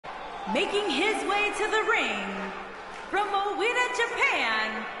Making his way to the ring from Onita,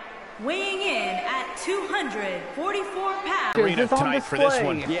 Japan, weighing in at 244 pounds. Arena tight for this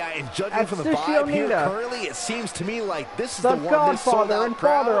one. Yeah, and judging from the Atsushi vibe here Onita, currently, it seems to me like this is the the one this godfather sold-out and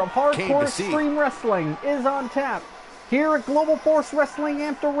father of crowd came hardcore to see. extreme wrestling, is on tap here at Global Force Wrestling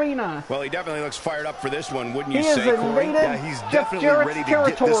Amped Arena. Well, he definitely looks fired up for this one, wouldn't you He is say, in Corey? native Yeah, he's Jeff definitely Jarrett's ready to get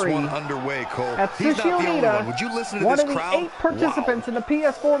this territory. one underway, Cole. Atsushi He's not the only Onita, one. Would you listen to one this of the crowd? 8 participants Wow. in the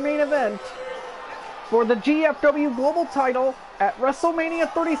PS4 main event for the GFW Global title at WrestleMania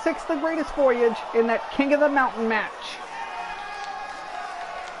 36, The Greatest Voyage, in that King of the Mountain match.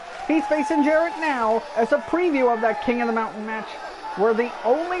 He's facing Jarrett now as a preview of that King of the Mountain match, where the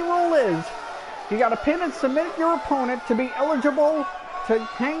only rule is you got to pin and submit your opponent to be eligible to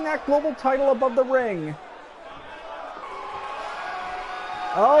hang that global title above the ring.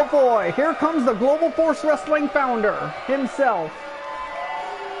 Oh boy, here comes the Global Force Wrestling founder himself.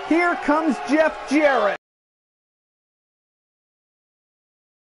 Here comes Jeff Jarrett.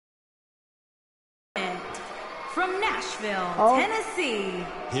 From Nashville, Tennessee.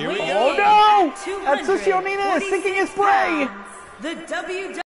 Here we Oh go. no! Atsushi Onita is sinking his spray. The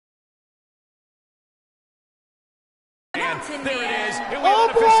WWE. And there it is. And we Oh,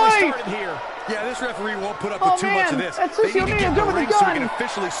 have officially boy! started here. Yeah, this referee won't put up Oh, with too much of man. this. Atsushi They need to Onita get good the with the ring so we can gun.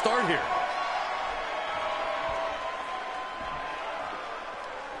 officially start here.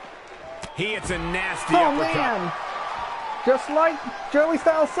 He hits a nasty Oh uppercut. man! Just like Joey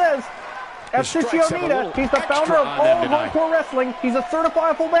Styles says, Atsushi strikes have a little Onita, he's the extra founder of on all them tonight. hardcore wrestling. He's a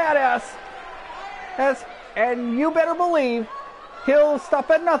certifiable badass. And you better believe he'll stop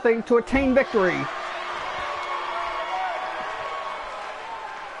at nothing to attain victory.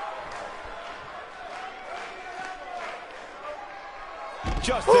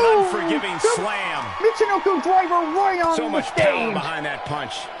 Just an Ooh, unforgiving good slam. Michinoku driver right on So the much stage. power behind that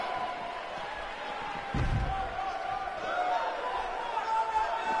punch.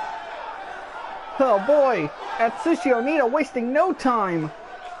 Oh boy, Atsushi Onita wasting no time,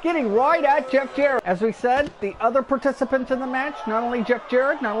 getting right at Jeff Jarrett. As we said, the other participants in the match, not only Jeff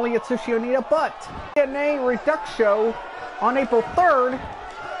Jarrett, not only Atsushi Onita, but DNA Redux Show on April 3rd.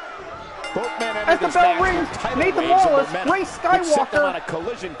 Both men As the bell rings, Nathan Wallace, Ray Skywalker on a Skywalker,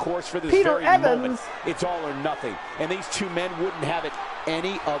 collision course for this Peter very Evans. moment. It's all or nothing, and these two men wouldn't have it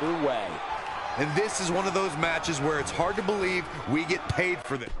any other way. And this is one of those matches where it's hard to believe we get paid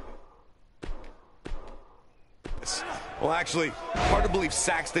for this. Well, actually, hard to believe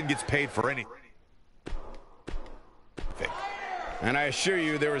Saxton gets paid for anything. And I assure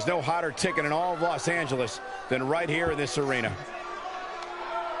you, there is no hotter ticket in all of Los Angeles than right here in this arena.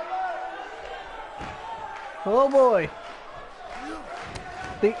 Oh boy.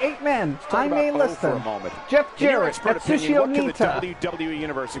 The 8 men, I may list for a them. moment. Jeff In your Jarrett, expert Atsushi opinion, what can Onita, the WWE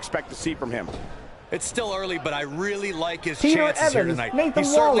Universe expect to see from him? It's still early, but I really like his Peter chances here Evans, tonight. Nathan He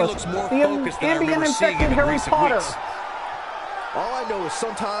certainly Wallace, looks more the focused than I ambient remember seeing infected him in Harry recent Potter. weeks. All I know is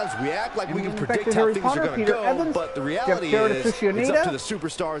sometimes we act like we can Infected predict how Harry things Potter, are going to Peter go, Evans, but the Jeff reality Jarrett, is Atsushi it's up Onita, to the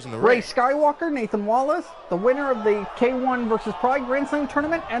superstars in the Ray ring. Skywalker, Nathan Wallace, the winner of the K1 versus Pride Grand Slam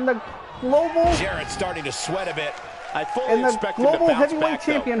tournament, and the global Jarrett's starting to sweat a bit. I fully and the expect him to global bounce heavyweight back,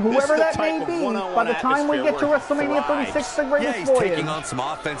 though. champion, This is whoever the that type may of be, one-on-one by the time we get to atmosphere WrestleMania where he 36, the Yeah, greatest he's voyage. taking on some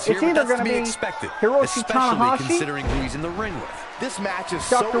offense It's here, but either that's to gonna be be expected, Hiroshi especially Tanahashi, considering who he's in the ring with. This match is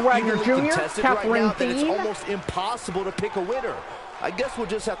Dr. so Wagner evenly Jr., contested right Catherine now that it's Dean. almost impossible to pick a winner. I guess we'll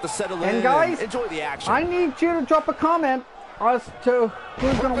just have to settle And in guys, and enjoy the action. I need you to drop a comment as to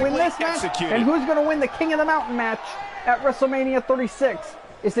who's going to win this match executed. and who's going to win the King of the Mountain match at WrestleMania 36.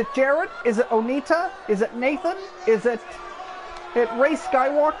 Is it Jarrett? Is it Onita? Is it Nathan? Is it Ray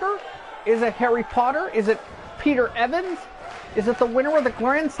Skywalker? Is it Harry Potter? Is it Peter Evans? Is it the winner of the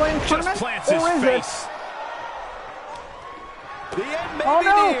Grand Slam tournament? Plants his Or is face. The end may it... Oh be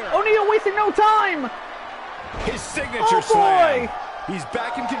no! near. Onita wasting no time! His signature Oh slam. boy! He's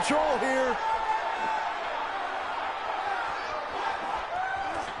back in control here.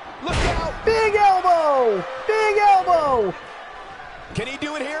 Look out! Big elbow! Big elbow! Can he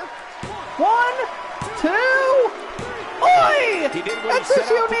do it here? 1, 2... Oi! He did what he set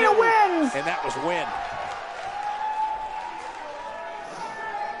Atsushi out to Onita do, wins! and that was win.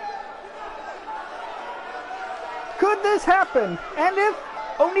 Could this happen? And if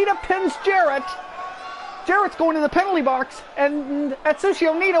Onita pins Jarrett, Jarrett's going to the penalty box, and Atsushi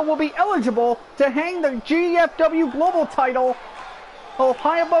Onita will be eligible to hang the GFW Global title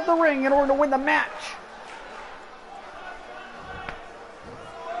high above the ring in order to win the match.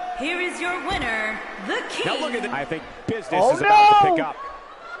 Here is your winner, the King. Now look at that. I think business Oh, is about to no! pick up.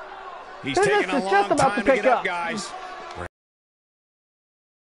 He's Business taking a is long just about time to to pick get up, up. guys.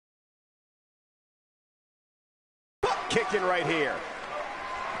 working right here.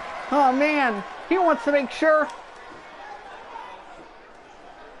 Oh, man. He wants to make sure.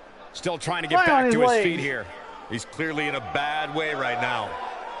 Still trying to get Right on back his to his legs. feet here. He's clearly in a bad way right now.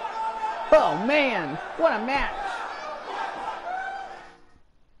 Oh, man. What a match.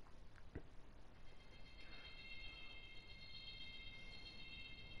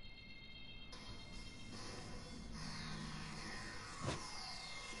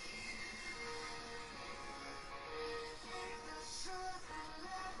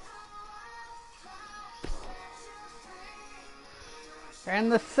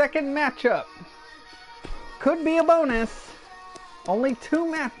 And the second matchup could be a bonus. Only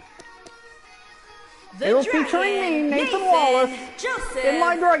 2 matches. The It was Dragon, featuring me, Nathan Wallace, Joseph in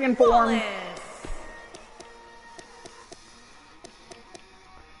my dragon form. Wallace.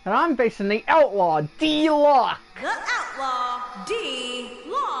 And I'm facing the Outlaw, D-Lock. The Outlaw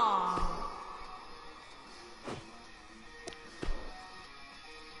D-Long.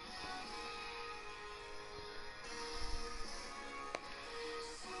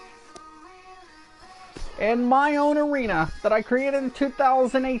 In my own arena that I created in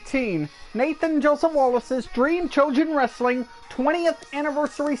 2018, Nathan Joseph Wallace's Dream Children Wrestling 20th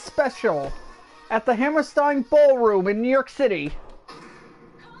Anniversary Special at the Hammerstein Ballroom in New York City.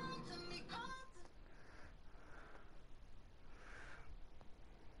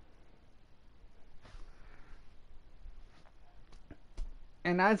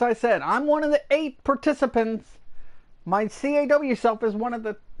 And as I said, I'm one of the 8 participants. My CAW self is one of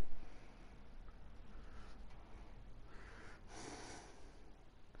the